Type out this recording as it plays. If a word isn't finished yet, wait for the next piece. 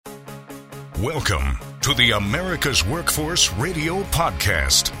Welcome to the America's Workforce Radio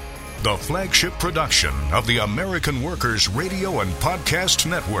Podcast, the flagship production of the American Workers Radio and Podcast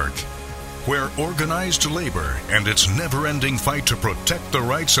Network, where organized labor and its never-ending fight to protect the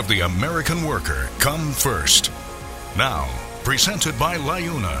rights of the American worker come first. Now, presented by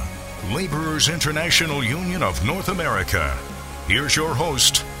LIUNA, Laborers International Union of North America. Here's your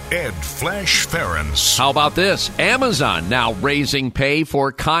host, Ed Flash Ferens. How about this? Amazon now raising pay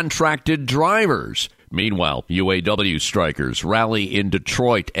for contracted drivers. Meanwhile, UAW strikers rally in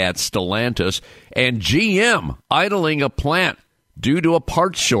Detroit at Stellantis, and GM idling a plant due to a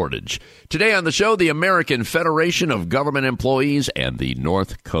parts shortage. Today on the show, the American Federation of Government Employees and the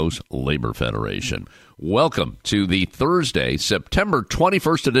North Coast Labor Federation. Welcome to the Thursday, September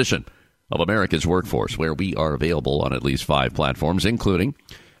 21st edition of America's Workforce, where we are available on at least 5 platforms, including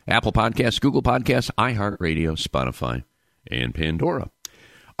Apple Podcasts, Google Podcasts, iHeartRadio, Spotify, and Pandora.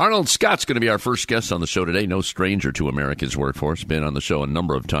 Arnold Scott's going to be our first guest on the show today. No stranger to America's Workforce. Been on the show a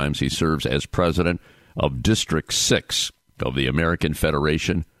number of times. He serves as president of District 6 of the American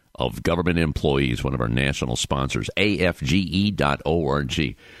Federation of Government Employees, one of our national sponsors,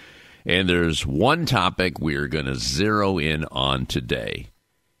 AFGE.org. And there's one topic we're going to zero in on today.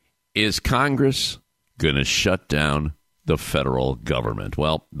 Is Congress going to shut down the federal government?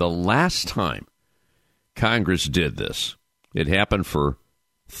 Well, the last time Congress did this, it happened for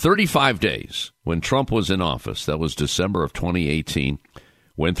 35 days when Trump was in office. That was December of 2018,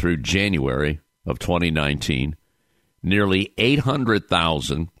 went through January of 2019. Nearly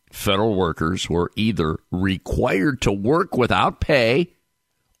 800,000 federal workers were either required to work without pay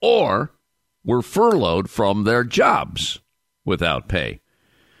or were furloughed from their jobs without pay.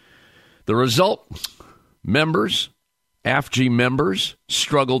 The result, members, AFGE members,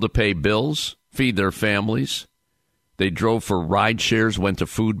 struggled to pay bills, feed their families. They drove for ride shares, went to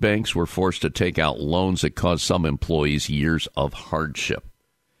food banks, were forced to take out loans that caused some employees years of hardship.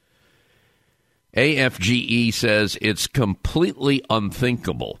 AFGE says it's completely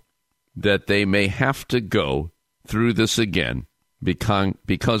unthinkable that they may have to go through this again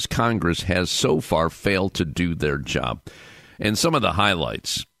because Congress has so far failed to do their job. And some of the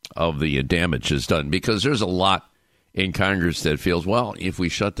highlights of the damages done, because there's a lot in Congress that feels, well, if we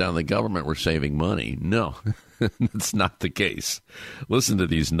shut down the government, we're saving money. No, that's not the case. Listen to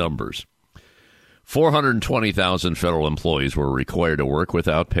these numbers. 420,000 federal employees were required to work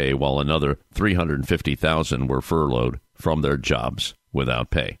without pay, while another 350,000 were furloughed from their jobs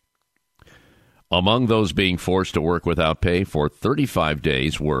without pay. Among those being forced to work without pay for 35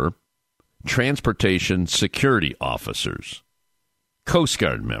 days were transportation security officers, Coast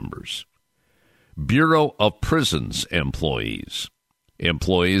Guard members, Bureau of Prisons employees,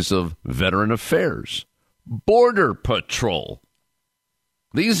 employees of Veteran Affairs, Border Patrol.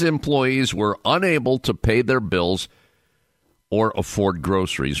 These employees were unable to pay their bills or afford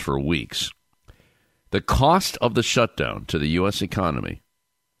groceries for weeks. The cost of the shutdown to the U.S. economy,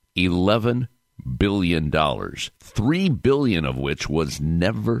 $11 billion, $3 billion of which was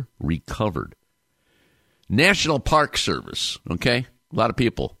never recovered. National Park Service, okay? A lot of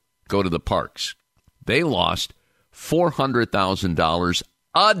people go to the parks. They lost $400,000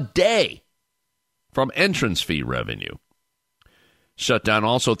 a day from entrance fee revenue. Shutdown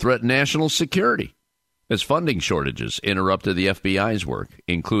also threatened national security as funding shortages interrupted the FBI's work,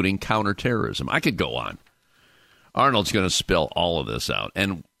 including counterterrorism. I could go on. Arnold's going to spill all of this out,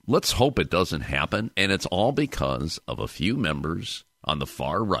 and let's hope it doesn't happen, and it's all because of a few members on the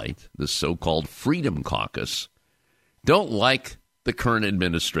far right, the so-called Freedom Caucus, don't like the current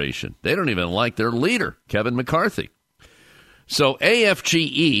administration. They don't even like their leader, Kevin McCarthy. So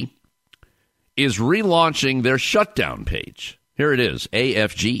AFGE is relaunching their shutdown page. Here it is,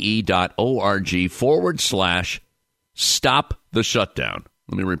 AFGE.org/stop the shutdown.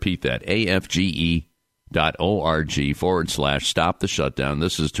 Let me repeat that, AFGE.org/stop the shutdown.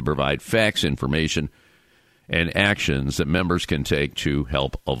 This is to provide facts, information, and actions that members can take to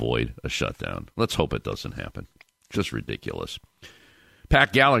help avoid a shutdown. Let's hope it doesn't happen. Just ridiculous.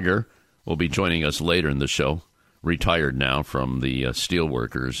 Pat Gallagher will be joining us later in the show, retired now from the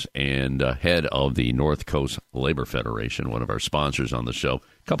steelworkers and head of the North Coast Labor Federation, one of our sponsors on the show. A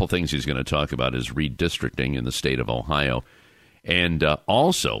couple things he's going to talk about is redistricting in the state of Ohio, and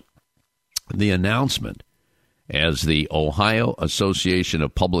also the announcement as the Ohio Association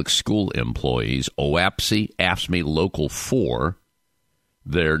of Public School Employees, OAPSE, AFSCME Local 4,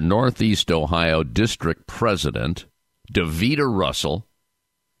 their Northeast Ohio District President, Davita Russell,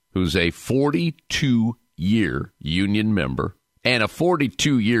 who's a 42-year union member and a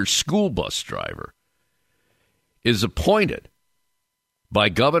 42-year school bus driver, is appointed by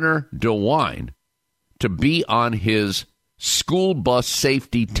Governor DeWine to be on his school bus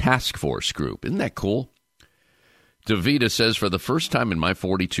safety task force group. Isn't that cool? DeVita says, for the first time in my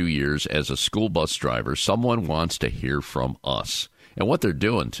 42 years as a school bus driver, someone wants to hear from us. And what they're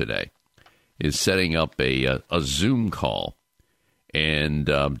doing today is setting up a Zoom call. And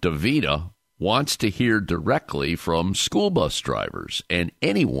DeVita wants to hear directly from school bus drivers and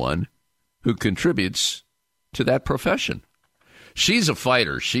anyone who contributes to that profession. She's a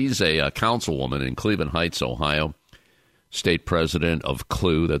fighter. She's a councilwoman in Cleveland Heights, Ohio, state president of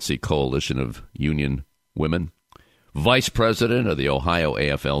CLU, that's the Coalition of Union Women, vice president of the Ohio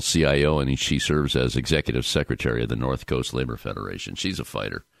AFL-CIO, and she serves as executive secretary of the North Coast Labor Federation. She's a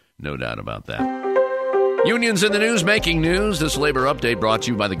fighter, no doubt about that. Unions in the news, making news. This labor update brought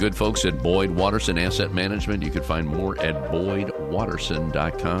to you by the good folks at Boyd Watterson Asset Management. You can find more at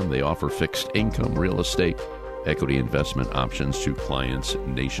boydwatterson.com. They offer fixed income, real estate, equity investment options to clients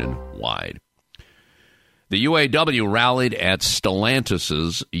nationwide. The UAW rallied at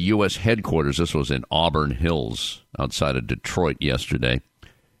Stellantis' U.S. headquarters. This was in Auburn Hills, outside of Detroit yesterday,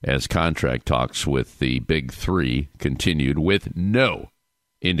 as contract talks with the Big Three continued with no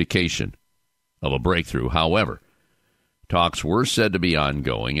indication of a breakthrough. However, talks were said to be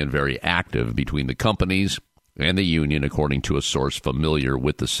ongoing and very active between the companies and the union, according to a source familiar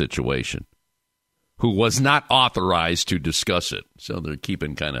with the situation, who was not authorized to discuss it. So they're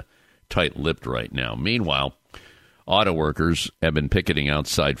keeping kind of tight-lipped right now. Meanwhile, auto workers have been picketing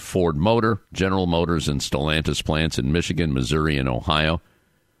outside Ford Motor, General Motors, and Stellantis plants in Michigan, Missouri, and Ohio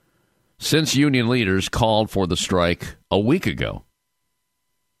since union leaders called for the strike a week ago.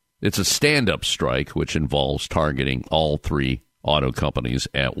 It's a stand-up strike, which involves targeting all three auto companies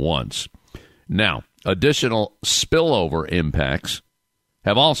at once. Now, additional spillover impacts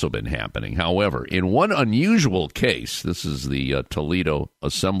have also been happening. However, in one unusual case, this is the Toledo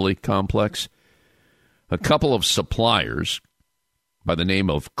Assembly Complex, a couple of suppliers by the name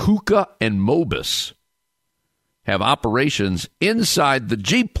of Kuka and Mobis have operations inside the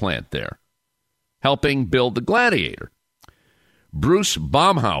Jeep plant there, helping build the Gladiator. Bruce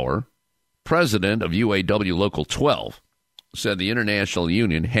Baumhauer, president of UAW Local 12, said the International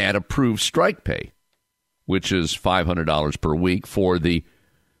Union had approved strike pay, which is $500 per week for the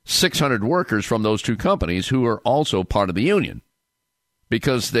 600 workers from those two companies who are also part of the union,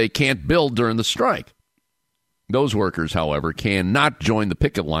 because they can't build during the strike. Those workers, however, cannot join the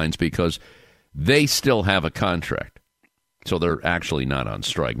picket lines because they still have a contract. So they're actually not on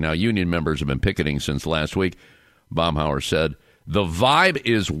strike. Now, union members have been picketing since last week. Baumhauer said, the vibe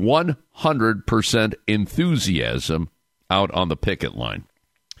is 100% enthusiasm out on the picket line.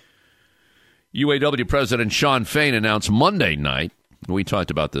 UAW President Shawn Fain announced Monday night, we talked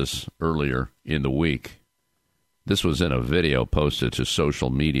about this earlier in the week, this was in a video posted to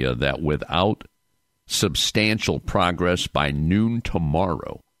social media, that without substantial progress by noon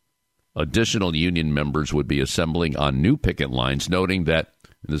tomorrow, additional union members would be assembling on new picket lines, noting that,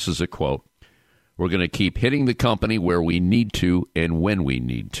 this is a quote, we're going to keep hitting the company where we need to and when we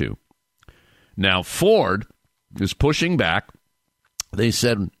need to. Now, Ford is pushing back. They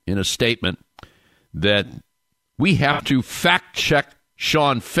said in a statement that we have to fact-check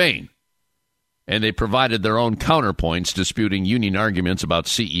Shawn Fain. And they provided their own counterpoints, disputing union arguments about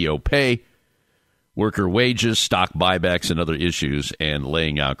CEO pay, worker wages, stock buybacks, and other issues, and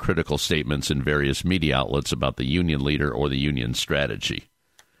laying out critical statements in various media outlets about the union leader or the union strategy.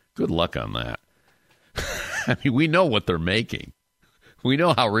 Good luck on that. I mean, we know what they're making. We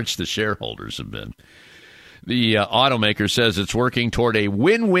know how rich the shareholders have been. The automaker says it's working toward a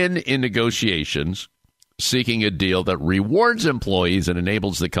win-win in negotiations, seeking a deal that rewards employees and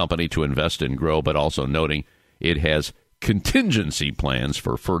enables the company to invest and grow, but also noting it has contingency plans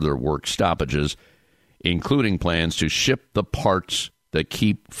for further work stoppages, including plans to ship the parts that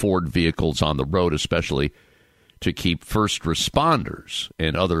keep Ford vehicles on the road, especially to keep first responders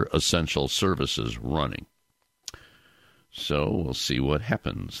and other essential services running. So we'll see what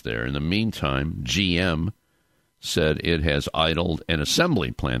happens there. In the meantime, GM said it has idled an assembly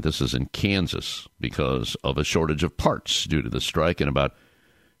plant. This is in Kansas because of a shortage of parts due to the strike, and about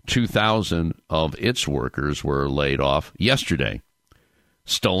 2,000 of its workers were laid off yesterday.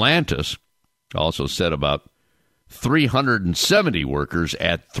 Stellantis also said about 370 workers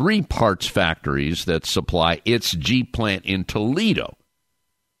at 3 parts factories that supply its Jeep plant in Toledo,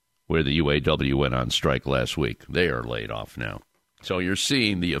 where the UAW went on strike last week. They are laid off now. So you're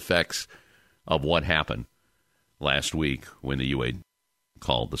seeing the effects of what happened last week when the UA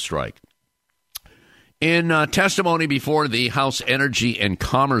called the strike. In testimony before the House Energy and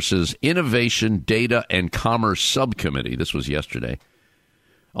Commerce's Innovation, Data, and Commerce Subcommittee, this was yesterday,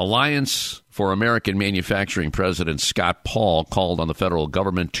 Alliance for American Manufacturing President Scott Paul called on the federal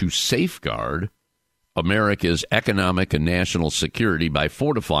government to safeguard America's economic and national security by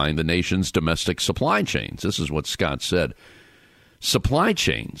fortifying the nation's domestic supply chains. This is what Scott said. Supply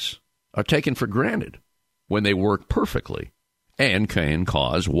chains are taken for granted when they work perfectly and can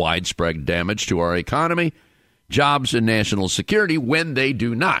cause widespread damage to our economy, jobs, and national security when they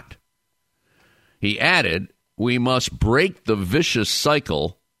do not. He added, we must break the vicious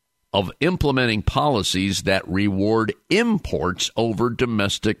cycle of implementing policies that reward imports over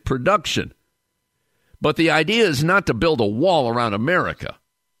domestic production. But the idea is not to build a wall around America.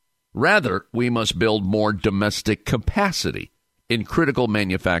 Rather, we must build more domestic capacity in critical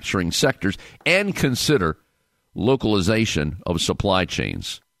manufacturing sectors and consider localization of supply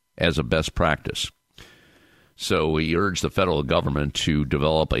chains as a best practice. So we urge the federal government to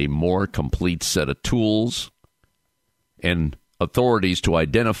develop a more complete set of tools and authorities to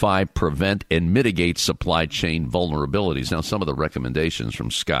identify, prevent, and mitigate supply chain vulnerabilities. Now, some of the recommendations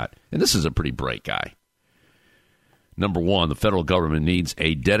from Scott, and this is a pretty bright guy. Number one, the federal government needs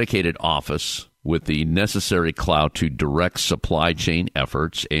a dedicated office with the necessary clout to direct supply chain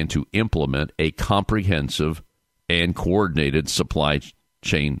efforts and to implement a comprehensive and coordinated supply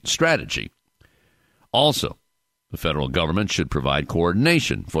chain strategy. Also, the federal government should provide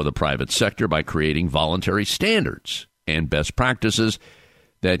coordination for the private sector by creating voluntary standards and best practices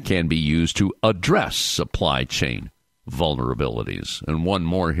that can be used to address supply chain vulnerabilities. And one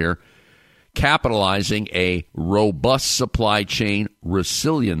more here. Capitalizing a robust supply chain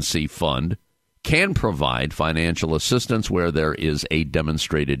resiliency fund can provide financial assistance where there is a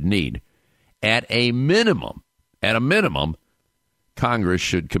demonstrated need. At a minimum, Congress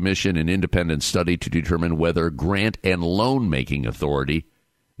should commission an independent study to determine whether grant and loan-making authority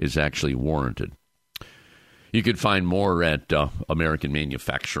is actually warranted. You can find more at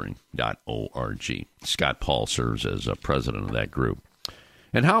AmericanManufacturing.org. Scott Paul serves as president of that group.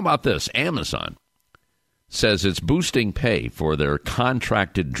 And how about this? Amazon says it's boosting pay for their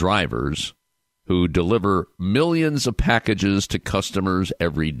contracted drivers who deliver millions of packages to customers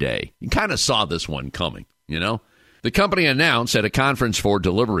every day. You kind of saw this one coming, you know? The company announced at a conference for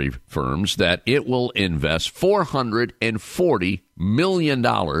delivery firms that it will invest $440 million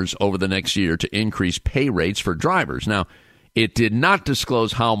over the next year to increase pay rates for drivers. Now, it did not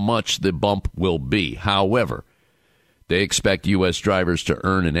disclose how much the bump will be. However, they expect U.S. drivers to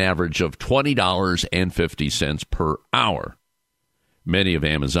earn an average of $20.50 per hour. Many of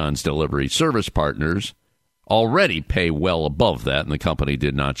Amazon's delivery service partners already pay well above that, and the company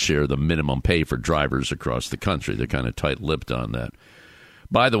did not share the minimum pay for drivers across the country. They're kind of tight-lipped on that.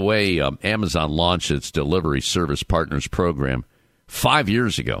 By the way, Amazon launched its delivery service partners program 5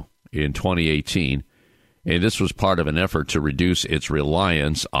 years ago in 2018, and this was part of an effort to reduce its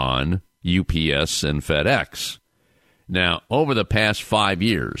reliance on UPS and FedEx. Now, over the past 5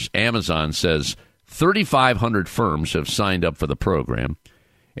 years, Amazon says 3,500 firms have signed up for the program,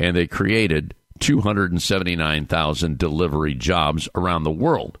 and they created 279,000 delivery jobs around the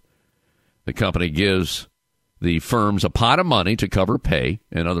world. The company gives the firms a pot of money to cover pay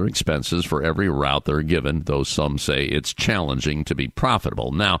and other expenses for every route they're given, though some say it's challenging to be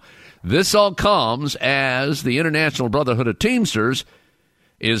profitable. Now, this all comes as the International Brotherhood of Teamsters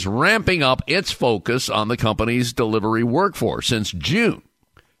is ramping up its focus on the company's delivery workforce. Since June,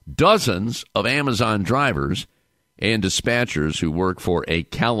 dozens of Amazon drivers and dispatchers who work for a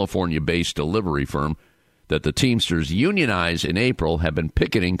California-based delivery firm that the Teamsters unionize in April have been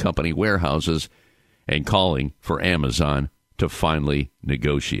picketing company warehouses and calling for Amazon to finally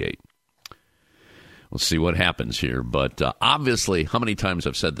negotiate. We'll see what happens here. But obviously, how many times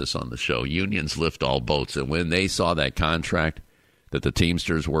I've said this on the show, unions lift all boats. And when they saw that contract that the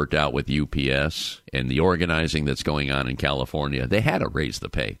Teamsters worked out with UPS and the organizing that's going on in California, they had to raise the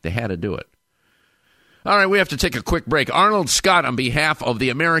pay. They had to do it. All right, we have to take a quick break. Arnold Scott on behalf of the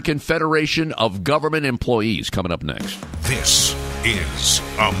American Federation of Government Employees coming up next. This is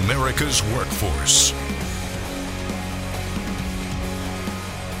America's Workforce.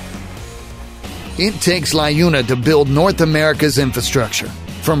 It takes LiUNA to build North America's infrastructure.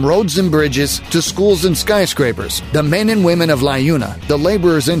 From roads and bridges to schools and skyscrapers, the men and women of LiUNA, the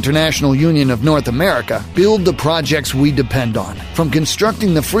Laborers International Union of North America, build the projects we depend on. From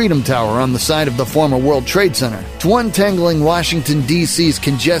constructing the Freedom Tower on the site of the former World Trade Center to untangling Washington, D.C.'s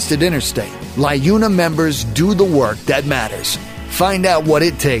congested interstate, LiUNA members do the work that matters. Find out what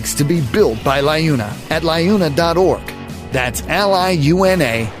it takes to be built by LiUNA at liuna.org. That's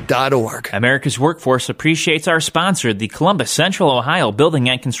liuna.org. America's Workforce appreciates our sponsor, the Columbus Central Ohio Building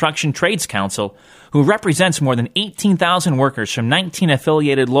and Construction Trades Council, who represents more than 18,000 workers from 19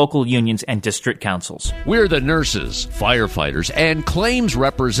 affiliated local unions and district councils. We're the nurses, firefighters, and claims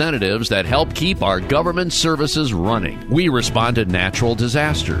representatives that help keep our government services running. We respond to natural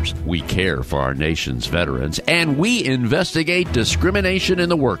disasters. We care for our nation's veterans, and we investigate discrimination in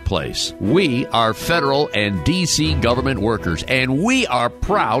the workplace. We are federal and D.C. government workers, and we are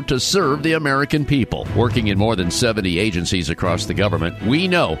proud to serve the American people. Working in more than 70 agencies across the government, we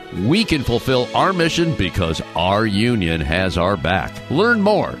know we can fulfill our mission because our union has our back. Learn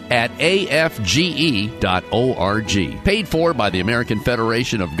more at AFGE.org. Paid for by the American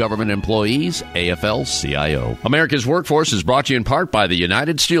Federation of Government Employees, AFL-CIO. America's Workforce is brought to you in part by the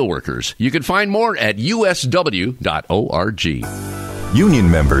United Steelworkers. You can find more at USW.org.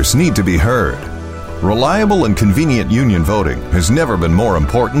 Union members need to be heard. Reliable and convenient union voting has never been more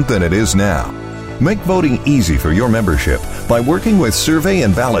important than it is now. Make voting easy for your membership by working with survey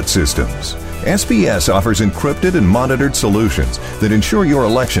and ballot systems. SPS offers encrypted and monitored solutions that ensure your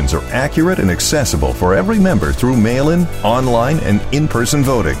elections are accurate and accessible for every member through mail-in, online, and in-person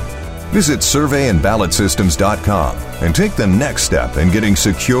voting. Visit surveyandballotsystems.com and take the next step in getting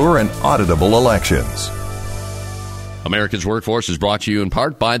secure and auditable elections. America's Workforce is brought to you in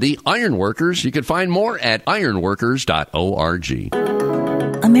part by the Iron Workers. You can find more at ironworkers.org.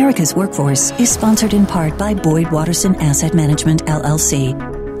 America's Workforce is sponsored in part by Boyd Watterson Asset Management, LLC.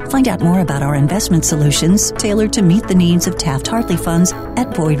 Find out more about our investment solutions tailored to meet the needs of Taft-Hartley funds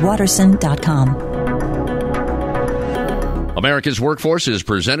at boydwatterson.com. America's Workforce is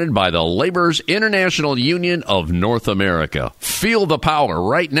presented by the Laborers International Union of North America. Feel the power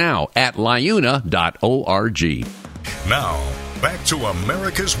right now at liuna.org. Now, back to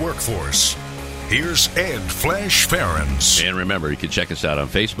America's Workforce. Here's Ed Flash Ferens. And remember, you can check us out on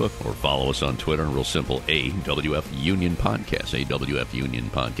Facebook or follow us on Twitter. Real simple, AWF Union Podcast. AWF Union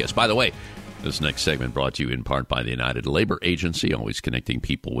Podcast. By the way, this next segment brought to you in part by the United Labor Agency, always connecting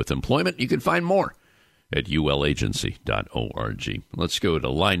people with employment. You can find more at ulagency.org. Let's go to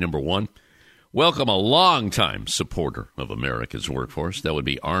line number one. Welcome a longtime supporter of America's Workforce. That would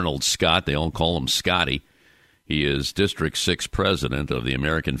be Arnold Scott. They all call him Scotty. He is District 6 President of the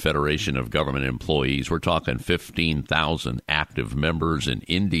American Federation of Government Employees. We're talking 15,000 active members in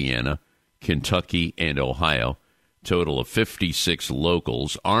Indiana, Kentucky, and Ohio. Total of 56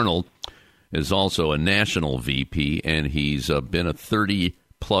 locals. Arnold is also a national VP, and he's been a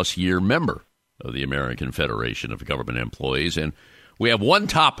 30-plus year member of the American Federation of Government Employees. And we have one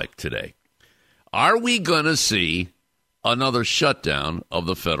topic today. Are we going to see another shutdown of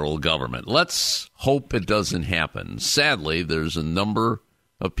the federal government? Let's hope it doesn't happen. Sadly, there's a number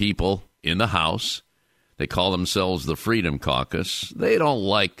of people in the House. They call themselves the Freedom Caucus. They don't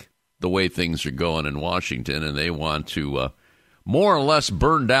like the way things are going in Washington, and they want to more or less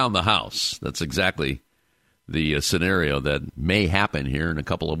burn down the House. That's exactly the scenario that may happen here in a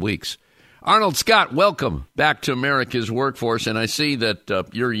couple of weeks. Arnold Scott, welcome back to America's Workforce, and I see that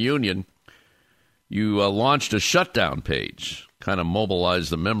your union, you launched a shutdown page, kind of mobilized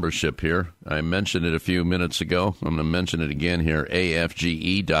the membership here. I mentioned it a few minutes ago. I'm going to mention it again here,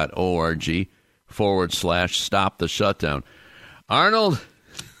 AFGE.org/stop the shutdown. Arnold,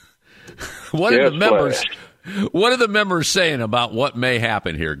 what are the members saying about what may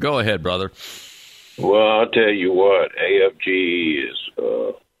happen here? Go ahead, brother. Well, I'll tell you what, AFGE is,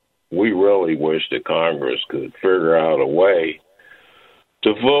 we really wish that Congress could figure out a way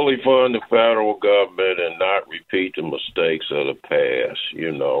to fully fund the federal government and not repeat the mistakes of the past.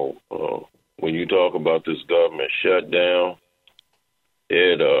 You know, when you talk about this government shutdown,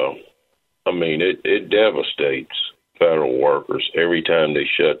 it devastates federal workers every time they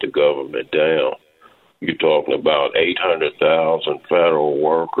shut the government down. You're talking about 800,000 federal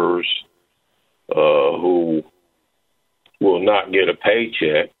workers who will not get a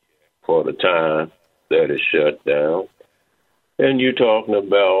paycheck for the time that it's shut down. And you're talking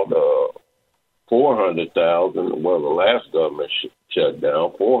about 400,000, well, the last government shut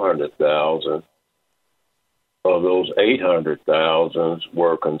down, 400,000 of those 800,000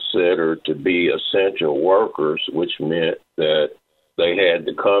 were considered to be essential workers, which meant that they had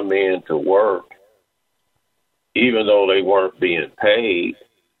to come in to work even though they weren't being paid,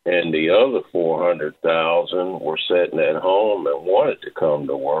 and the other 400,000 were sitting at home and wanted to come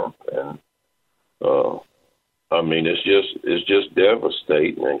to work. And it's just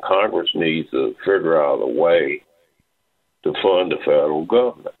devastating, and Congress needs to figure out a way to fund the federal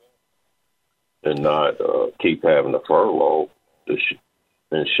government and not keep having a furlough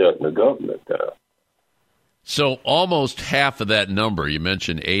and shutting the government down. So almost half of that number, you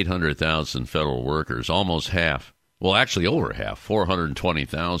mentioned 800,000 federal workers, almost half well, actually over half,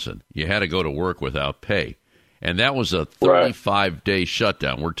 420,000, you had to go to work without pay. And that was a 35-day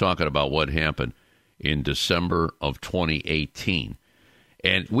shutdown. We're talking about what happened in December of 2018.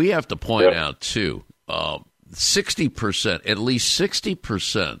 And we have to point out, too, 60%, at least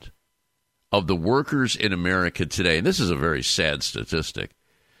 60% of the workers in America today, and this is a very sad statistic,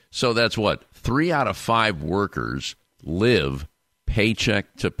 so that's what, 3 out of 5 workers live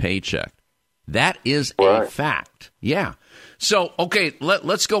paycheck to paycheck. That is a fact. Yeah. So, okay,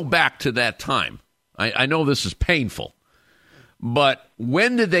 let's go back to that time. I know this is painful, but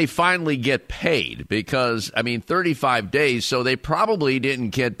when did they finally get paid? Because, 35 days, so they probably didn't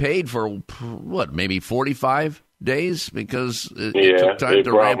get paid for, what, maybe 45 days? Because it took time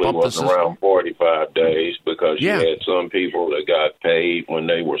to ramp up the system? It probably was around 45 days because you had some people that got paid when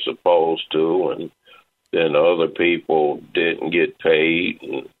they were supposed to, and then other people didn't get paid,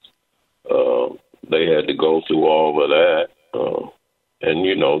 and they had to go through all of that. And,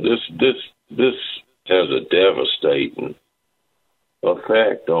 this has a devastating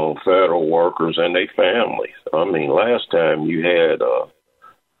effect on federal workers and their families. Last time you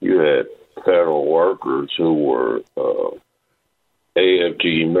had federal workers who were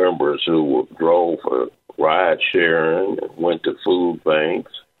AFGE members who drove for ride sharing and went to food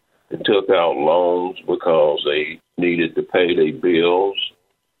banks and took out loans because they needed to pay their bills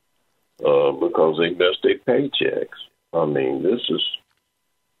because they missed their paychecks.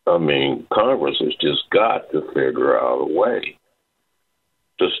 Congress has just got to figure out a way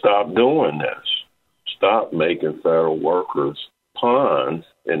to stop doing this. Stop making federal workers pawns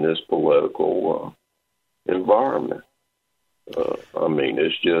in this political environment.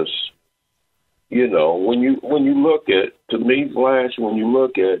 It's just, when you look at, to me, Flash, when you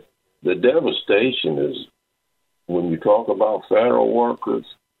look at the devastation is when you talk about federal workers,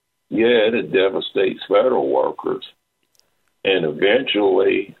 it devastates federal workers. And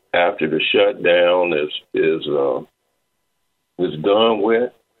eventually, after the shutdown is done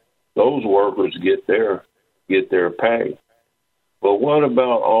with, those workers get their pay. But what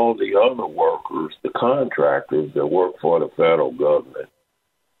about all the other workers, the contractors that work for the federal government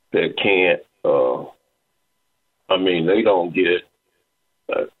that can't? They don't get.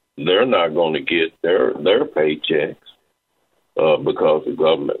 They're not going to get their paychecks because the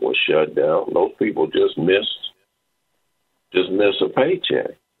government was shut down. Those people just miss a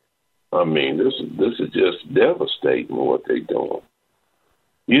paycheck. This is just devastating what they're doing.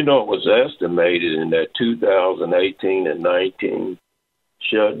 It was estimated in that 2018 and 19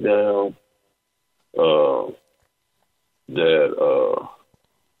 shutdown that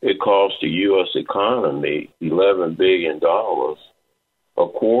it cost the U.S. economy $11 billion, a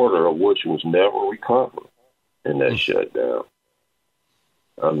quarter of which was never recovered in that shutdown.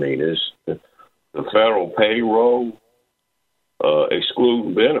 It's the federal payroll,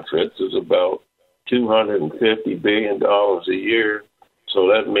 excluding benefits, is about $250 billion a year. So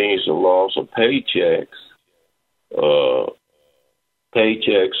that means the loss of paychecks.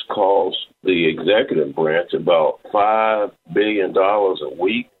 Paychecks cost the executive branch about $5 billion a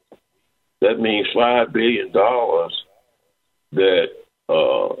week. That means $5 billion that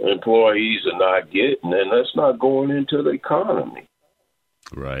employees are not getting, and that's not going into the economy.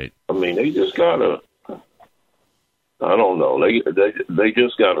 Right. They just gotta. I don't know. They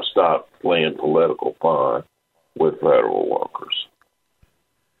just gotta stop playing political pawn with federal workers.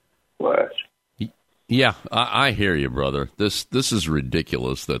 Flash. Yeah, I hear you, brother. This is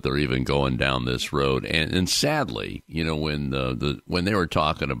ridiculous that they're even going down this road. And sadly, when they were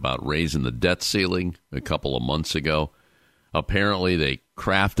talking about raising the debt ceiling a couple of months ago, apparently they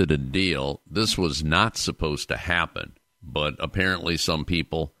crafted a deal. This was not supposed to happen, but apparently some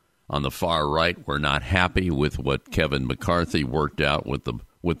people on the far right were not happy with what Kevin McCarthy worked out with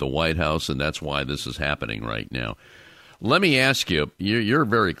the White House, and that's why this is happening right now. Let me ask you, you're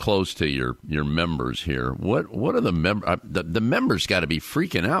very close to your members here. What are the members? The members got to be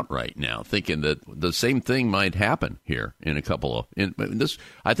freaking out right now, thinking that the same thing might happen here in a couple of this.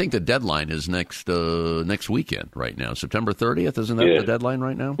 I think the deadline is next weekend right now, September 30th. Isn't that the deadline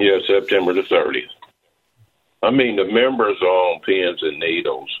right now? Yeah, September the 30th. The members are on pins and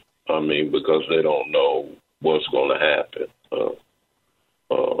needles. Because they don't know what's going to happen.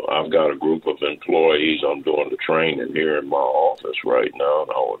 I've got a group of employees. I'm doing the training here in my office right now,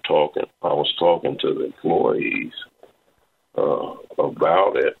 and I was talking to the employees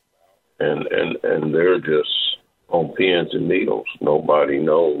about it, and they're just on pins and needles. Nobody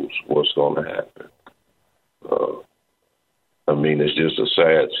knows what's going to happen. It's just a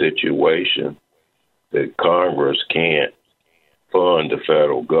sad situation that Congress can't fund the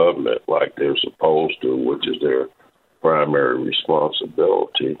federal government like they're supposed to, which is their primary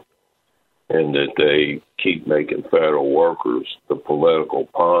responsibility, and that they keep making federal workers the political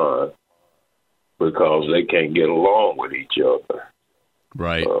pawn because they can't get along with each other.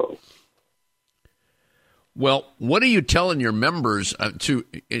 Right. Well, what are you telling your members I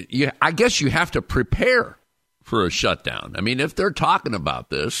guess you have to prepare for a shutdown. I mean, if they're talking about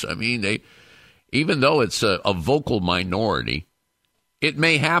this, I mean, even though it's a vocal minority, it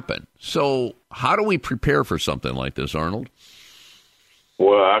may happen. So how do we prepare for something like this, Arnold?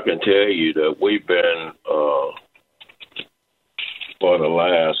 Well, I can tell you that we've been, for the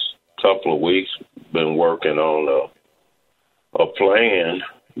last couple of weeks, been working on a plan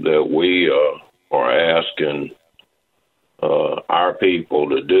that we are asking our people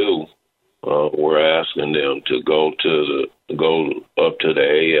to do. We're asking them to go up to the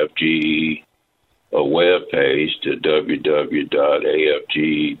AFGE webpage to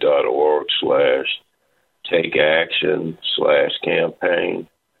www.afge.org/takeaction/campaign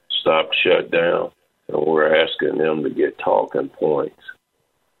stop shutdown, and we're asking them to get talking points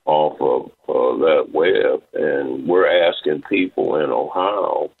off of that web, and we're asking people in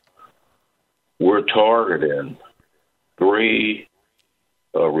Ohio. We're targeting 3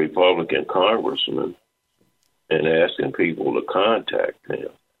 Republican congressmen and asking people to contact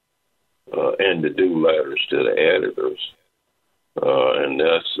them and to do letters to the editors. And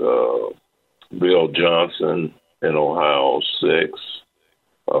that's Bill Johnson in Ohio 6,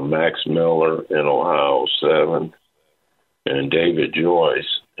 Max Miller in Ohio 7, and David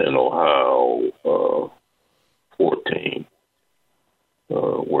Joyce in Ohio 14.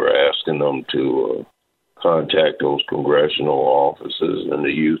 We're asking them to contact those congressional offices and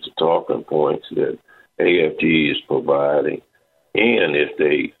to use the talking points that AFG is providing. And if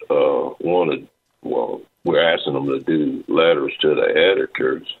they we're asking them to do letters to the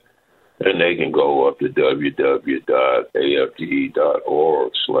editors, and they can go up to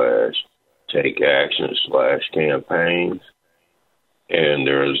www.afge.org/takeaction/campaigns. And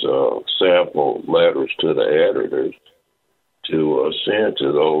there's sample letters to the editors to send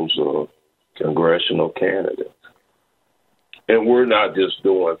to those congressional candidates. And we're not just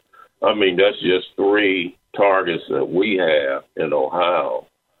doing, that's just 3 targets that we have in Ohio,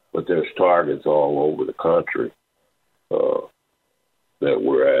 but there's targets all over the country that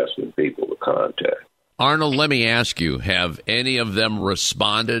we're asking people to contact. Arnold, let me ask you, have any of them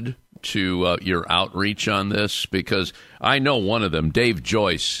responded to your outreach on this? Because I know one of them, Dave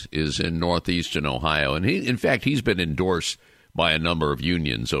Joyce, is in northeastern Ohio, and he's been endorsed by a number of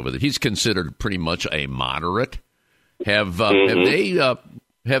unions over there. He's considered pretty much a moderate. Have they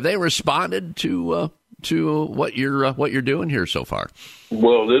responded to what you're doing here so far?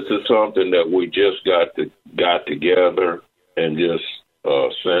 Well, this is something that we just got together and just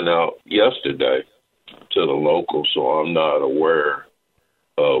sent out yesterday to the local, so I'm not aware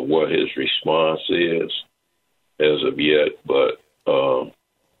of what his response is as of yet, but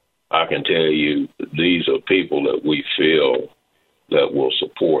I can tell you these are people that we feel that will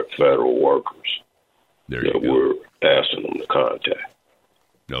support federal workers that we're asking them to contact.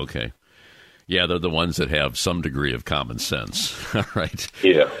 Okay. Yeah, they're the ones that have some degree of common sense. All right.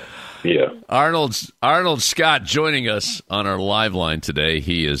 Yeah. Arnold Scott joining us on our live line today.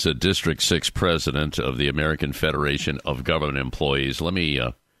 He is a District 6 president of the American Federation of Government Employees. Let me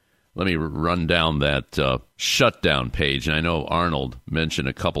run down that shutdown page. And I know Arnold mentioned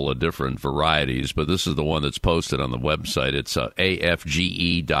a couple of different varieties, but this is the one that's posted on the website. It's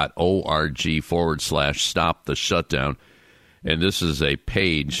afge.org/stop the shutdown. And this is a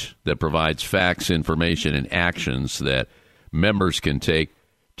page that provides facts, information, and actions that members can take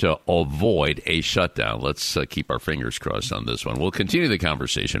to avoid a shutdown. Let's keep our fingers crossed on this one. We'll continue the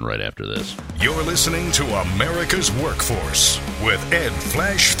conversation right after this. You're listening to America's Workforce with Ed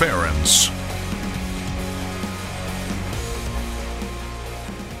Flash Ferens.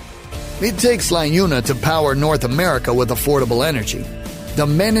 It takes LIUNA to power North America with affordable energy. The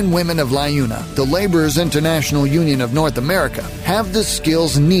men and women of LIUNA, the Laborers International Union of North America, have the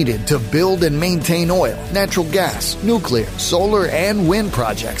skills needed to build and maintain oil, natural gas, nuclear, solar, and wind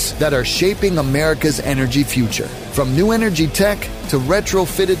projects that are shaping America's energy future. From new energy tech to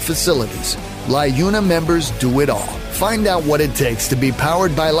retrofitted facilities, LIUNA members do it all. Find out what it takes to be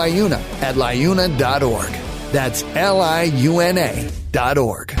powered by LIUNA at LIUNA.org. That's LIUNA.org.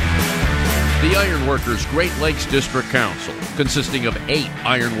 The Iron Workers Great Lakes District Council, consisting of 8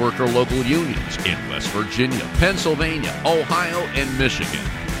 ironworker local unions in West Virginia, Pennsylvania, Ohio, and Michigan.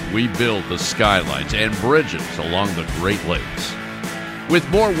 We build the skylines and bridges along the Great Lakes. With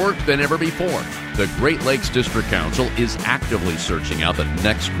more work than ever before, the Great Lakes District Council is actively searching out the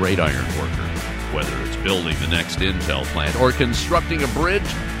next great iron worker. Whether it's building the next Intel plant or constructing a bridge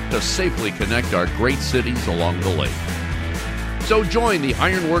to safely connect our great cities along the lake. So join the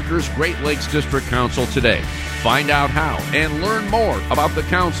Ironworkers Great Lakes District Council today. Find out how and learn more about the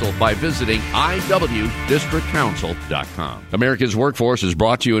council by visiting iwdistrictcouncil.com. America's Workforce is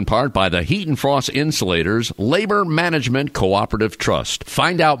brought to you in part by the Heat and Frost Insulators Labor Management Cooperative Trust.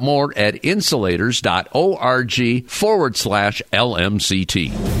 Find out more at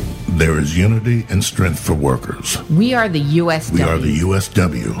insulators.org/LMCT. There is unity and strength for workers. We are the USW. We are the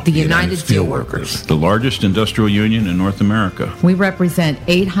USW. The United Steelworkers. The largest industrial union in North America. We represent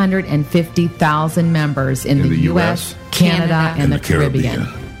 850,000 members in the U.S., Canada, and the Caribbean.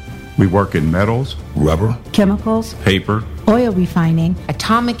 We work in metals, rubber, chemicals, paper, oil refining,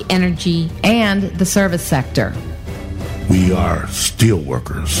 atomic energy, and the service sector. We are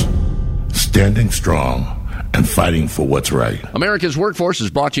steelworkers, standing strong and fighting for what's right. America's Workforce is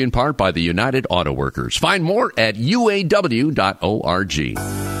brought to you in part by the United Auto Workers. Find more at uaw.org.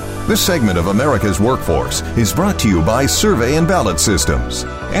 This segment of America's Workforce is brought to you by Survey and Ballot Systems.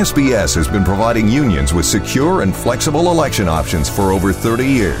 SBS has been providing unions with secure and flexible election options for over 30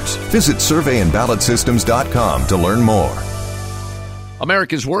 years. Visit surveyandballotsystems.com to learn more.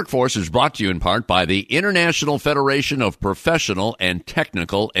 America's Workforce is brought to you in part by the International Federation of Professional and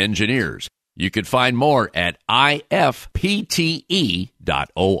Technical Engineers. You can find more at ifpte.org.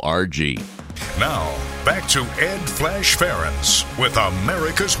 Now, back to Ed Flash Ferens with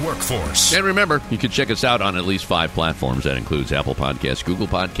America's Workforce. And remember, you can check us out on at least 5 platforms. That includes Apple Podcasts, Google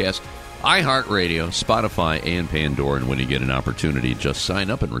Podcasts, iHeartRadio, Spotify, and Pandora. And when you get an opportunity, just sign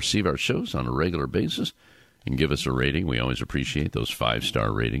up and receive our shows on a regular basis and give us a rating. We always appreciate those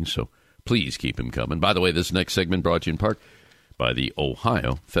 5-star ratings, so please keep them coming. By the way, this next segment brought to you in part by the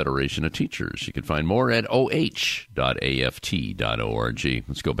Ohio Federation of Teachers. You can find more at oh.aft.org.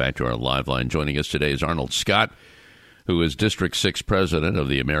 Let's go back to our live line. Joining us today is Arnold Scott, who is District 6 President of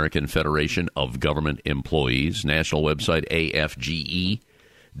the American Federation of Government Employees, national website AFGE.org.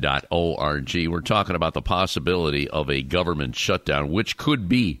 We're talking about the possibility of a government shutdown, which could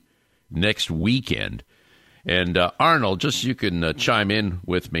be next weekend. And Arnold, just you can chime in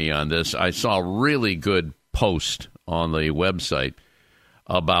with me on this. I saw a really good post on the website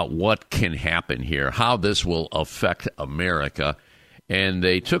about what can happen here, how this will affect America. And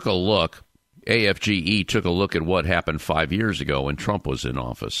they took a look, AFGE took a look at what happened 5 years ago when Trump was in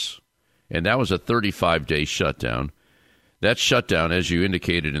office. And that was a 35-day shutdown. That shutdown, as you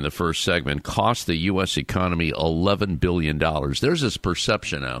indicated in the first segment, cost the U.S. economy $11 billion. There's this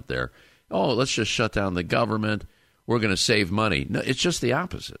perception out there, oh, let's just shut down the government. We're going to save money. No, it's just the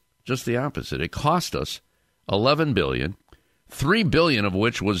opposite. Just the opposite. It cost us $11 billion, $3 billion of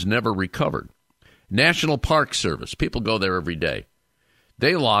which was never recovered. National Park Service, people go there every day.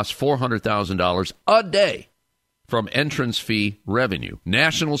 They lost $400,000 a day from entrance fee revenue.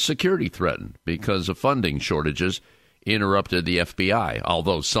 National security threatened because of funding shortages interrupted the FBI,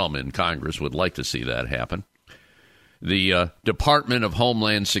 although some in Congress would like to see that happen. The Department of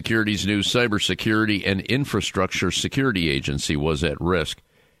Homeland Security's new Cybersecurity and Infrastructure Security Agency was at risk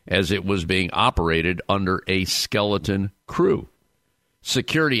as it was being operated under a skeleton crew.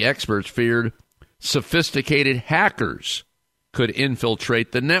 Security experts feared sophisticated hackers could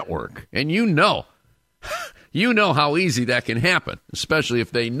infiltrate the network. And you know how easy that can happen, especially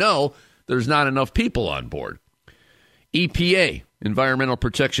if they know there's not enough people on board. EPA, Environmental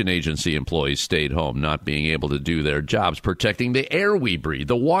Protection Agency employees stayed home, not being able to do their jobs, protecting the air we breathe,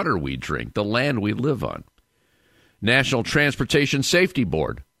 the water we drink, the land we live on. National Transportation Safety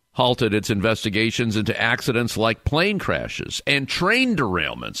Board halted its investigations into accidents like plane crashes and train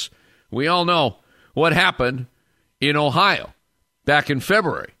derailments. We all know what happened in Ohio back in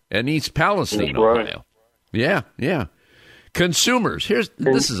February in East Palestine, Ohio. Yeah. Consumers,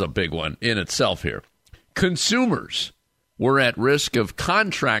 this is a big one in itself here. Consumers were at risk of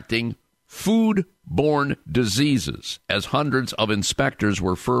contracting food-borne diseases as hundreds of inspectors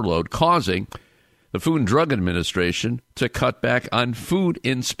were furloughed, causing the Food and Drug Administration to cut back on food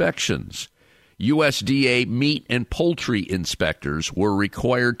inspections. USDA meat and poultry inspectors were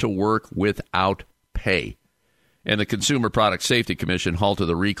required to work without pay. And the Consumer Product Safety Commission halted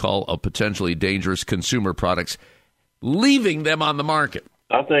the recall of potentially dangerous consumer products, leaving them on the market.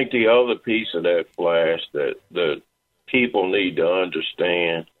 I think the other piece of that, Flash, that the people need to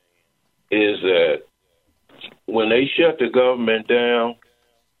understand is that when they shut the government down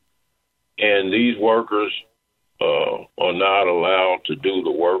and these workers are not allowed to do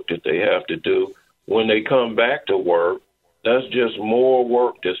the work that they have to do, when they come back to work, that's just more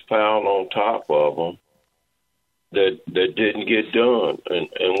work that's piled on top of them. that didn't get done.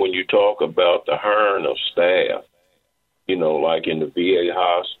 And when you talk about the hiring of staff, you know, like in the VA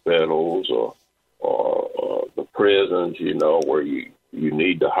hospitals or the prisons, you know, where you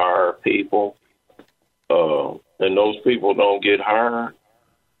need to hire people, and those people don't get hired,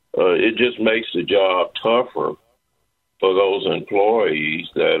 it just makes the job tougher for those employees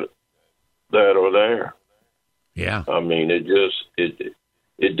that are there. Yeah. I mean, it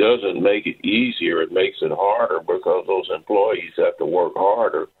doesn't make it easier. It makes it harder because those employees have to work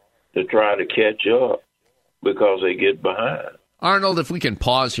harder to try to catch up because they get behind. Arnold, if we can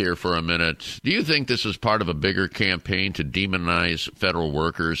pause here for a minute, do you think this is part of a bigger campaign to demonize federal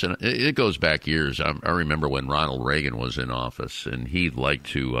workers? And it goes back years. I remember when Ronald Reagan was in office, and he liked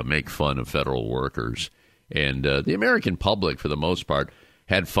to make fun of federal workers. And the American public, for the most part,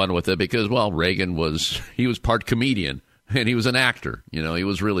 had fun with it because, well, Reagan was part comedian, and he was an actor. You know, he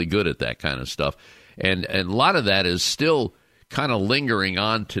was really good at that kind of stuff. And a lot of that is still kind of lingering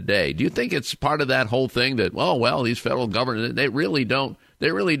on today. Do you think it's part of that whole thing that, oh, well, these federal government, they really don't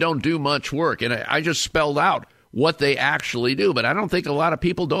do much work? And I just spelled out what they actually do, but I don't think a lot of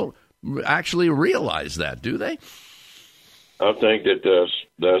people don't actually realize that, do they? I think that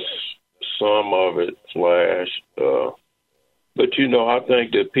that's some of it, but, you know, I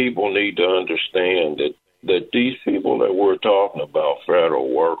think that people need to understand that these people that we're talking about,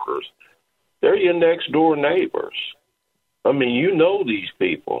 federal workers, they're your next door neighbors. I mean, you know these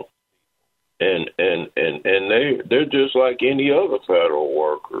people, and they're just like any other federal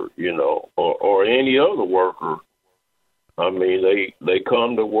worker, you know, or any other worker. I mean, they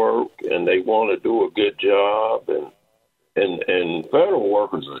come to work and they want to do a good job, and federal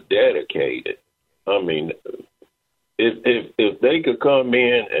workers are dedicated. I mean, if they could come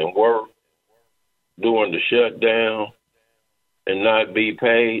in and work during the shutdown and not be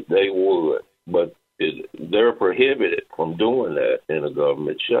paid, they would, but they're prohibited from doing that in a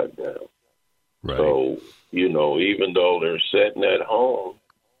government shutdown. Right. So, you know, even though they're sitting at home,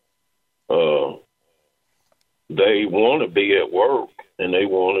 they want to be at work and they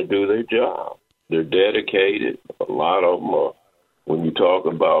want to do their job. They're dedicated. A lot of them are, when you talk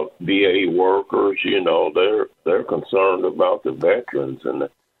about VA workers, you know, they're concerned about the veterans and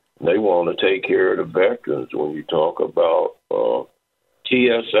they want to take care of the veterans. When you talk about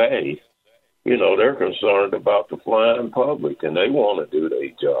TSA, you know, they're concerned about the flying public, and they want to do their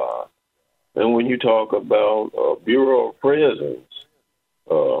job. And when you talk about Bureau of Prisons,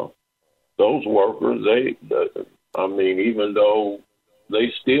 those workers, even though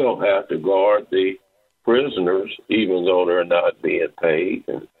they still have to guard the prisoners, even though they're not being paid,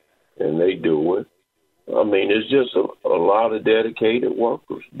 and they do it. I mean, it's just a lot of dedicated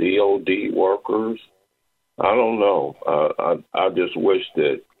workers, DOD workers. I don't know. I just wish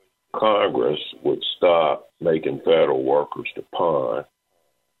that Congress would stop making federal workers the pawn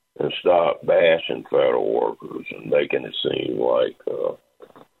and stop bashing federal workers and making it seem like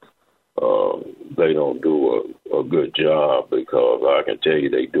they don't do a good job, because I can tell you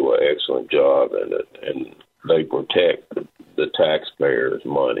they do an excellent job, and they protect the taxpayers'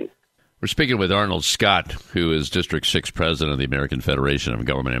 money. We're speaking with Arnold Scott, who is District 6 President of the American Federation of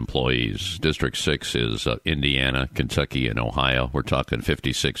Government Employees. District 6 is Indiana, Kentucky, and Ohio. We're talking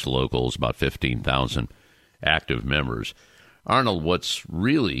 56 locals, about 15,000 active members. Arnold, what's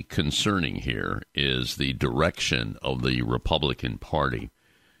really concerning here is the direction of the Republican Party.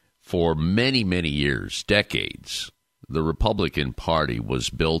 For many, many years, decades, the Republican Party was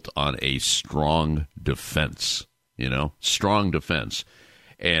built on a strong defense, strong defense.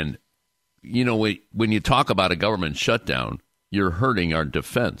 And when you talk about a government shutdown, you're hurting our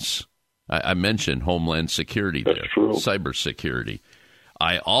defense. I mentioned Homeland Security there, cybersecurity.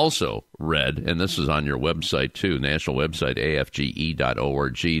 I also read, and this is on your website too, national website,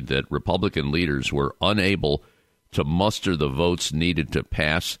 AFGE.org, that Republican leaders were unable to muster the votes needed to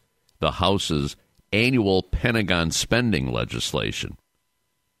pass the House's annual Pentagon spending legislation.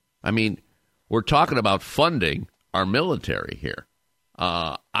 I mean, we're talking about funding our military here.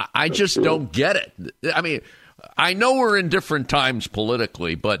 I just don't get it. I mean, I know we're in different times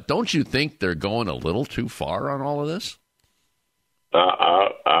politically, but don't you think they're going a little too far on all of this?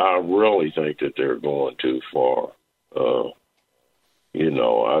 I really think that they're going too far.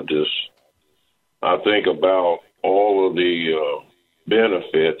 I think about all of the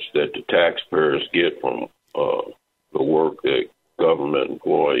benefits that the taxpayers get from the work that government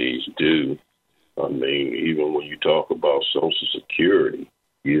employees do. I mean, even when you talk about Social Security,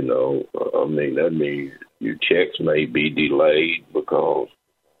 that means your checks may be delayed because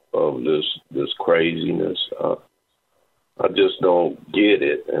of this craziness. I just don't get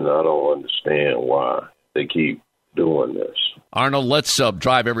it, and I don't understand why they keep doing this. Arnold, let's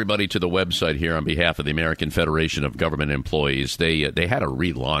drive everybody to the website here on behalf of the American Federation of Government Employees. They had to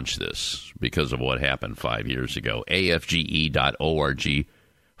relaunch this because of what happened 5 years ago.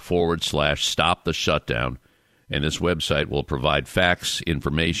 AFGE.org/stop the shutdown. And this website will provide facts,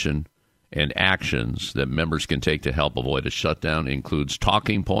 information, and actions that members can take to help avoid a shutdown. It includes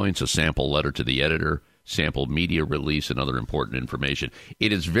talking points, a sample letter to the editor, sample media release, and other important information.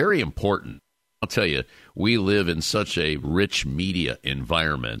 It is very important. I'll tell you, we live in such a rich media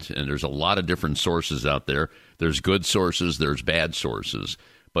environment, and there's a lot of different sources out there. There's good sources, there's bad sources.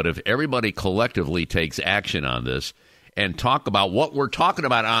 But if everybody collectively takes action on this and talk about what we're talking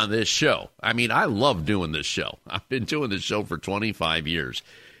about on this show, I mean, I love doing this show. I've been doing this show for 25 years,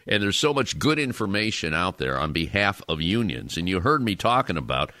 and there's so much good information out there on behalf of unions. And you heard me talking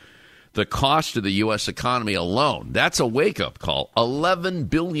about the cost of the U.S. economy alone. That's a wake-up call. $11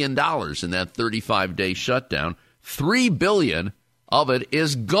 billion in that 35-day shutdown. $3 billion of it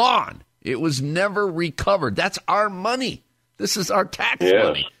is gone. It was never recovered. That's our money. This is our tax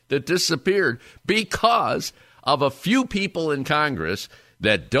money that disappeared because of a few people in Congress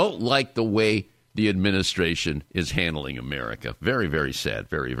that don't like the way the administration is handling America. Very, very sad.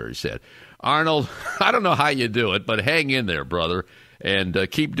 Very, very sad. Arnold, I don't know how you do it, but hang in there, brother. And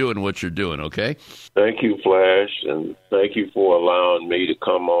keep doing what you're doing, okay? Thank you, Flash, and thank you for allowing me to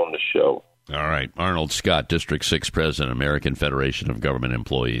come on the show. All right. Arnold Scott, District 6 President, American Federation of Government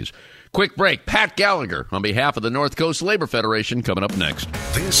Employees. Quick break. Pat Gallagher on behalf of the North Coast Labor Federation coming up next.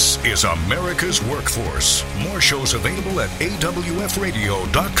 This is America's Workforce. More shows available at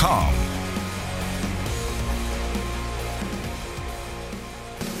awfradio.com.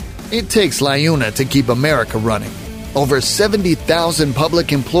 It takes LIUNA to keep America running. Over 70,000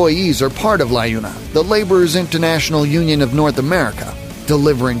 public employees are part of LIUNA, the Laborers International Union of North America,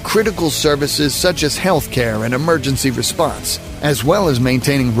 delivering critical services such as healthcare and emergency response, as well as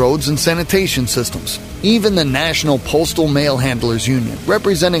maintaining roads and sanitation systems. Even the National Postal Mail Handlers Union,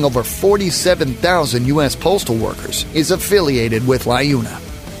 representing over 47,000 U.S. postal workers, is affiliated with LIUNA.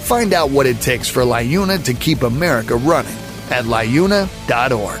 Find out what it takes for LIUNA to keep America running at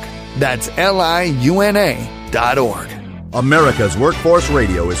LIUNA.org. That's LIUNA.org. America's Workforce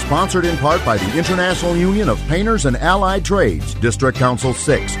Radio is sponsored in part by the International Union of Painters and Allied Trades, District Council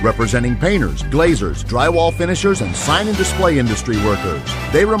 6, representing painters, glazers, drywall finishers, and sign and display industry workers.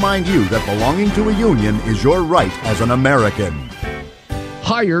 They remind you that belonging to a union is your right as an American.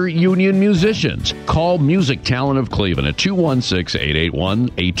 Hire union musicians. Call Music Talent of Cleveland at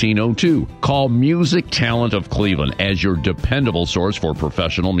 216-881-1802. Call Music Talent of Cleveland as your dependable source for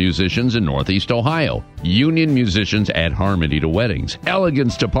professional musicians in Northeast Ohio. Union musicians add harmony to weddings,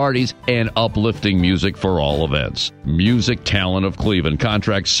 elegance to parties, and uplifting music for all events. Music Talent of Cleveland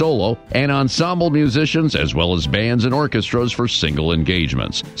contracts solo and ensemble musicians as well as bands and orchestras for single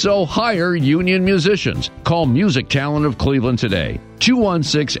engagements. So hire union musicians. Call Music Talent of Cleveland today.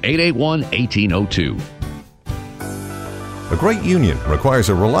 216-881-1802. A great union requires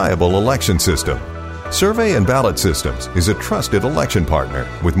a reliable election system. Survey and Ballot Systems is a trusted election partner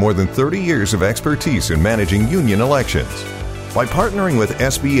with more than 30 years of expertise in managing union elections. By partnering with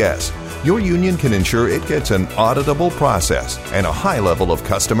SBS, your union can ensure it gets an auditable process and a high level of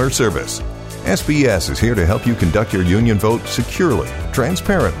customer service. SBS is here to help you conduct your union vote securely,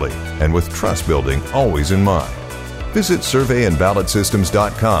 transparently, and with trust building always in mind. Visit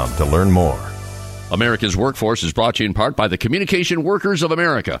surveyandballotsystems.com to learn more. America's Workforce is brought to you in part by the Communication Workers of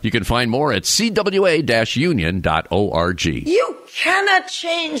America. You can find more at cwa-union.org. You cannot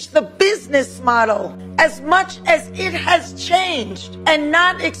change the business model as much as it has changed and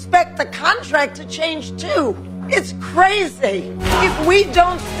not expect the contract to change too. It's crazy. If we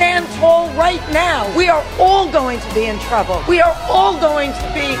don't stand tall right now, we are all going to be in trouble. We are all going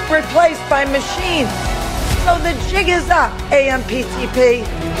to be replaced by machines. So the jig is up, AMPTP.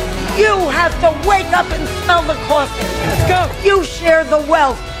 You have to wake up and smell the coffee. Let's go. You share the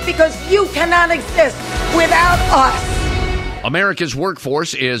wealth because you cannot exist without us. America's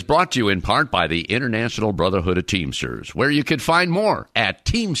Workforce is brought to you in part by the International Brotherhood of Teamsters, where you can find more at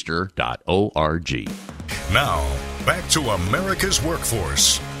teamster.org. Now, back to America's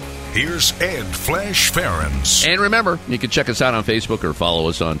Workforce. Here's Ed Flash Ferens. And remember, you can check us out on Facebook or follow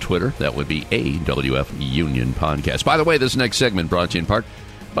us on Twitter. That would be AWF Union Podcast. By the way, this next segment brought to you in part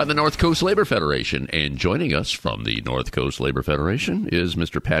by the North Coast Labor Federation. And joining us from the North Coast Labor Federation is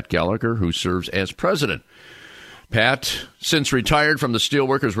Mr. Pat Gallagher, who serves as president. Pat, since retired from the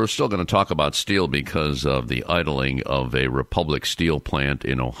steelworkers, we're still going to talk about steel because of the idling of a Republic Steel plant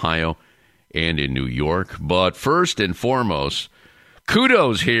in Ohio and in New York. But first and foremost,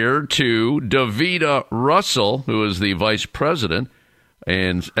 kudos here to Davida Russell, who is the vice president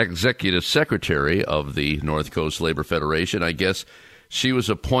and executive secretary of the North Coast Labor Federation. I guess she was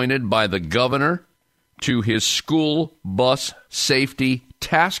appointed by the governor to his school bus safety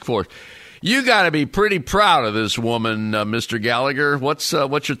task force. You got to be pretty proud of this woman, Mr. Gallagher. What's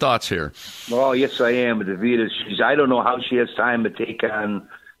your thoughts here? Well, yes, I am. Davida, I don't know how she has time to take on,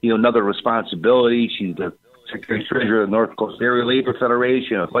 another responsibility. She's the secretary treasurer of the North Coast Area Labor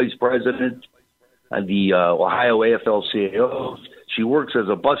Federation, a vice president of the Ohio AFL-CIO. She works as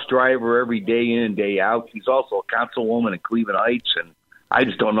a bus driver every day in and day out. She's also a councilwoman in Cleveland Heights, and I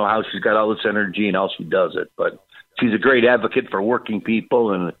just don't know how she's got all this energy and how she does it. But she's a great advocate for working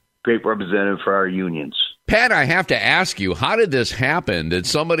people and a great representative for our unions. Pat, I have to ask you, how did this happen? Did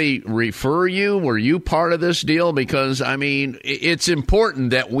somebody refer you? Were you part of this deal? Because, I mean, it's important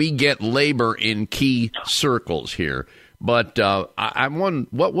that we get labor in key circles here. But I'm wondering,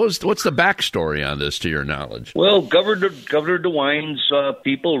 what's the backstory on this, to your knowledge? Well, Governor DeWine's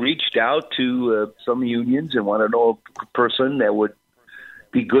people reached out to some unions and want to know a person that would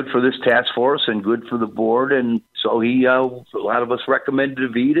be good for this task force and good for the board. And so a lot of us recommended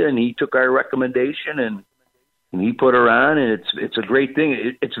Davida, and he took our recommendation and he put her on. And it's a great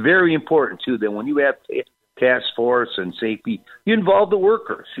thing. It's very important too that when you have task force and safety, you involve the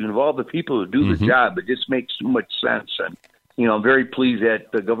workers, you involve the people who do the job. It just makes so much sense. And I'm very pleased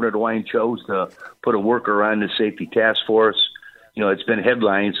that Governor DeWine chose to put a worker on the safety task force. It's been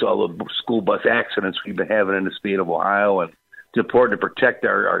headlines, all the school bus accidents we've been having in the state of Ohio, and it's important to protect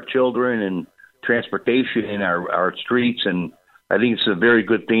our children and transportation in our streets. And I think it's a very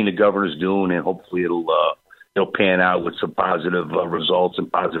good thing the governor's doing, and hopefully it'll pan out with some positive results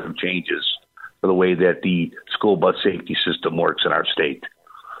and positive changes for the way that the school bus safety system works in our state.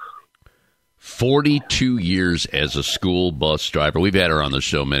 42 years as a school bus driver. We've had her on the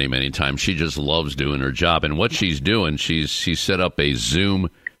show many, many times. She just loves doing her job. And what she's doing, she set up a Zoom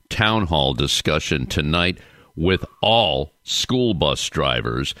town hall discussion tonight with all school bus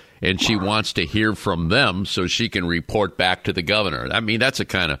drivers, and she wants to hear from them so she can report back to the governor. I mean, that's the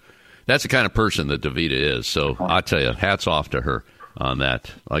kind of person that Davida is. So I'll tell you, hats off to her on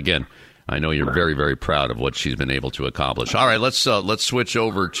that. Again, I know you're very, very proud of what she's been able to accomplish. All right, let's switch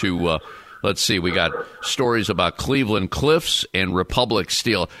over to let's see. We got stories about Cleveland Cliffs and Republic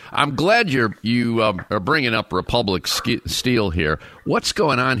Steel. I'm glad you are bringing up Republic Steel here. What's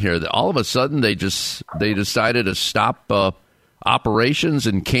going on here? All of a sudden, they decided to stop operations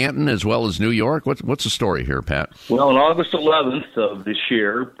in Canton as well as New York. What's the story here, Pat? Well, on August 11th of this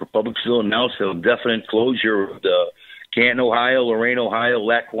year, Republic Steel announced a definite closure of the Canton, Ohio, Lorain, Ohio,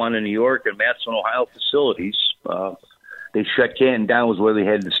 Lackawanna, New York, and Matson, Ohio facilities. They shut Canton down, was where they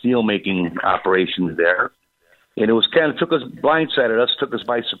had the steel making operations there. And it was took us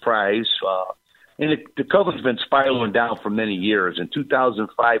by surprise. And the company's been spiraling down for many years. In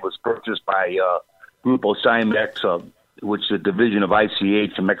 2005, it was purchased by Grupo Cymex, which is a division of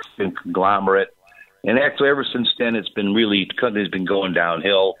ICH, a Mexican conglomerate. And actually, ever since then, the company's been going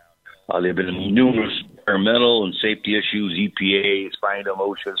downhill. There have been numerous environmental and safety issues. EPA has fined them,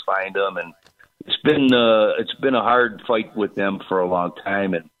 OSHA has fined them, and it's been a hard fight with them for a long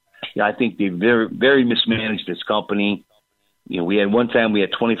time. And I think they very, very mismanaged this company. We had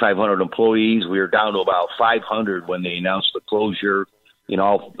 2,500 employees. We were down to about 500 when they announced the closure in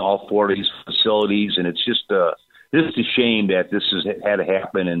all four of these facilities. And it's just a shame that this has had to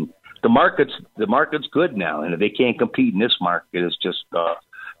happen. And the market's good now, and if they can't compete in this market, it's just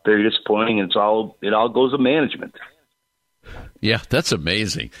very disappointing. And it all goes to management. Yeah, that's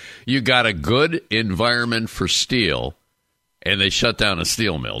amazing. You got a good environment for steel, and they shut down a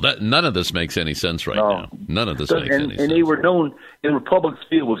steel mill. None of this makes any sense now. None of this makes any sense. And they were known, and Republic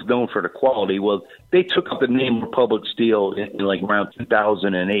Steel was known for the quality. Well, they took up the name Republic Steel in around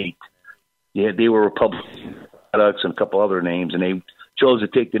 2008. Yeah, they were Republic Products and a couple other names, and they chose to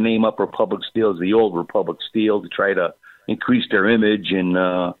take the name up Republic Steel as the old Republic Steel to try to increase their image.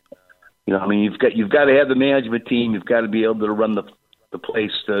 And you've got to have the management team. You've got to be able to run the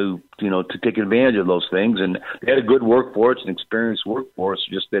place to take advantage of those things. And they had a good workforce, an experienced workforce,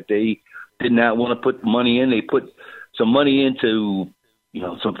 just that they did not want to put money in. They put some money into,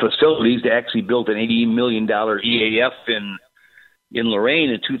 some facilities. They actually built an $80 million EAF in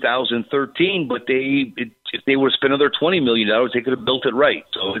Lorain in 2013, but if they were to spend another $20 million, they could have built it right.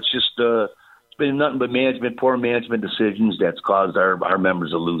 So it's just it's been nothing but poor management decisions that's caused our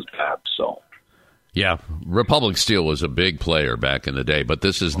members to lose jobs. So, yeah, Republic Steel was a big player back in the day, but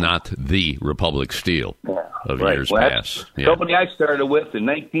this is not the Republic Steel of years past. The company I started with in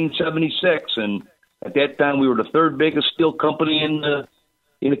 1976, and At that time, we were the third biggest steel company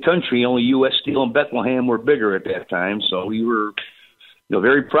in the country. Only U.S. Steel and Bethlehem were bigger at that time. So we were,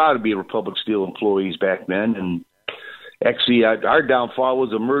 very proud to be Republic Steel employees back then. And actually, our downfall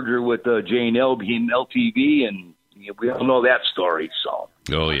was a merger with J&L became LTV, and we all know that story. So,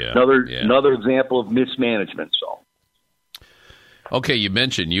 another example of mismanagement. So. Okay, you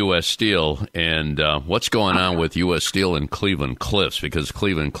mentioned U.S. Steel, and what's going on with U.S. Steel and Cleveland Cliffs? Because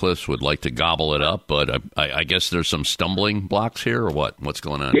Cleveland Cliffs would like to gobble it up, but I guess there's some stumbling blocks here, or what? What's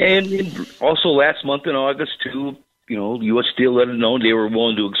going on? Yeah, and also last month in August, too, U.S. Steel let it know they were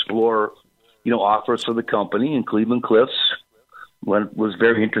willing to explore, offers for the company, and Cleveland Cliffs was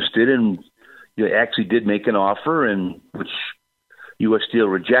very interested and actually did make an offer, and which U.S. Steel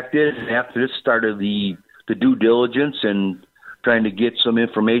rejected. And after this started the due diligence and trying to get some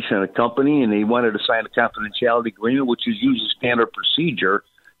information on the company, and they wanted to sign a confidentiality agreement, which is usually standard procedure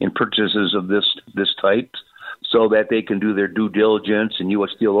in purchases of this type, so that they can do their due diligence, and U.S.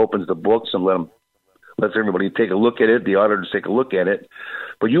 Steel opens the books and lets everybody take a look at it, the auditors take a look at it.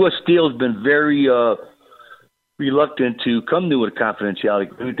 But U.S. Steel has been very reluctant to come to a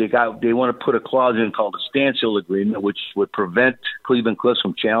confidentiality agreement. They want to put a clause in called a standstill agreement, which would prevent Cleveland Cliffs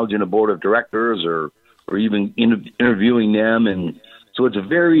from challenging a board of directors or even interviewing them. And so it's a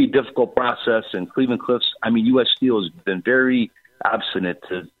very difficult process. And Cleveland Cliffs, U.S. Steel has been very obstinate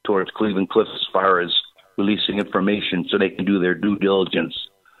towards Cleveland Cliffs as far as releasing information so they can do their due diligence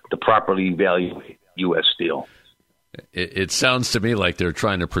to properly evaluate U.S. Steel. It sounds to me like they're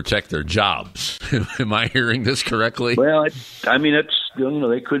trying to protect their jobs. Am I hearing this correctly? Well,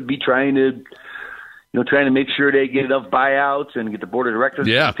 they could be trying to make sure they get enough buyouts and get the board of directors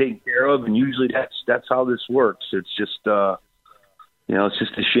taken care of. And usually that's how this works. It's just, it's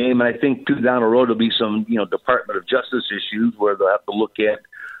just a shame. And I think too down the road there'll be some, Department of Justice issues where they'll have to look at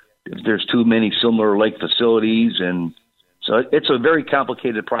if there's too many similar like facilities. And so it's a very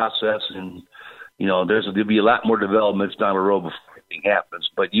complicated process. And, there'll be a lot more developments down the road before anything happens.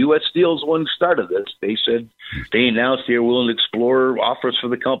 But U.S. Steel is the one who started this. They said they announced they were willing to explore offers for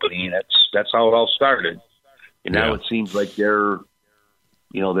the company, and that's how it all started. And now it seems like they're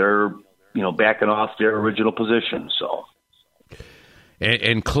backing off their original position. So.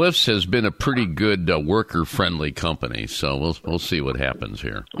 And Cliffs has been a pretty good worker-friendly company, so we'll see what happens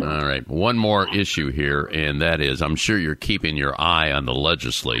here. All right, one more issue here, and that is I'm sure you're keeping your eye on the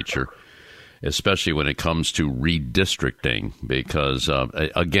legislature, especially when it comes to redistricting, because,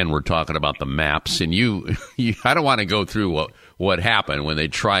 again, we're talking about the maps. And I don't want to go through what happened when they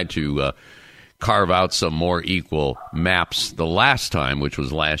tried to carve out some more equal maps the last time, which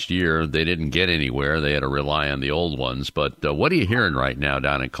was last year. They didn't get anywhere. They had to rely on the old ones. But what are you hearing right now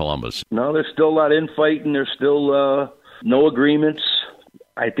down in Columbus? No, there's still a lot of infighting. There's still no agreements.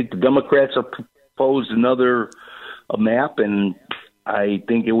 I think the Democrats have proposed a map, and I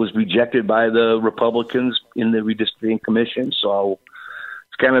think it was rejected by the Republicans in the redistricting commission. So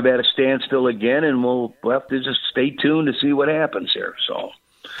it's kind of at a standstill again, and we'll have to just stay tuned to see what happens here. So,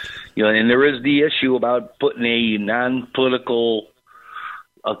 and there is the issue about putting a non-political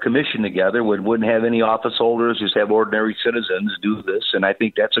commission together, wouldn't have any office holders, just have ordinary citizens do this. And I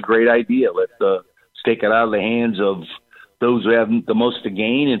think that's a great idea. Take it out of the hands of those who have the most to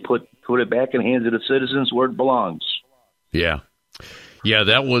gain and put it back in the hands of the citizens where it belongs. Yeah. Yeah,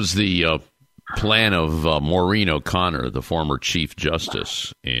 that was the plan of Maureen O'Connor, the former Chief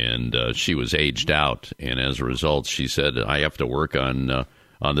Justice, and she was aged out. And as a result, she said, I have to work on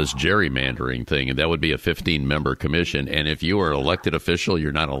this gerrymandering thing, and that would be a 15-member commission. And if you are an elected official,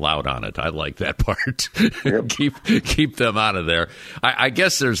 you're not allowed on it. I like that part. Yep. keep them out of there. I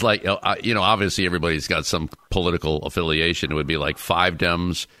guess there's obviously everybody's got some political affiliation. It would be like 5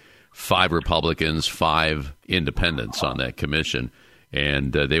 Dems, 5 Republicans, 5 independents on that commission.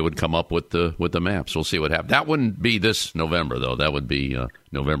 And they would come up with the maps. We'll see what happens. That wouldn't be this November, though. That would be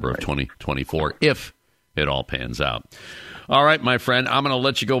November of 2024, if it all pans out. All right, my friend, I'm going to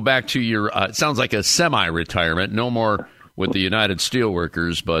let you go back to your, it sounds like a semi-retirement. No more with the United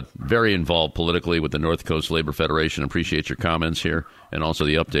Steelworkers, but very involved politically with the North Coast Labor Federation. Appreciate your comments here and also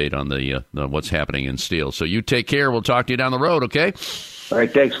the update on the what's happening in steel. So you take care. We'll talk to you down the road, okay? All right,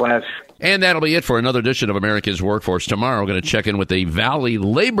 thanks, Flash. And that'll be it for another edition of America's Workforce. Tomorrow, we're going to check in with the Valley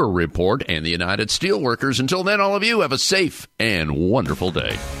Labor Report and the United Steelworkers. Until then, all of you have a safe and wonderful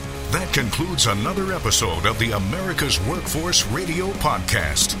day. That concludes another episode of the America's Workforce Radio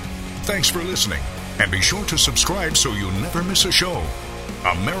Podcast. Thanks for listening, and be sure to subscribe so you never miss a show.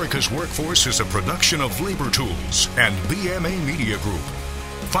 America's Workforce is a production of Labor Tools and BMA Media Group.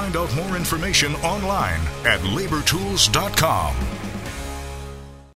 Find out more information online at labortools.com.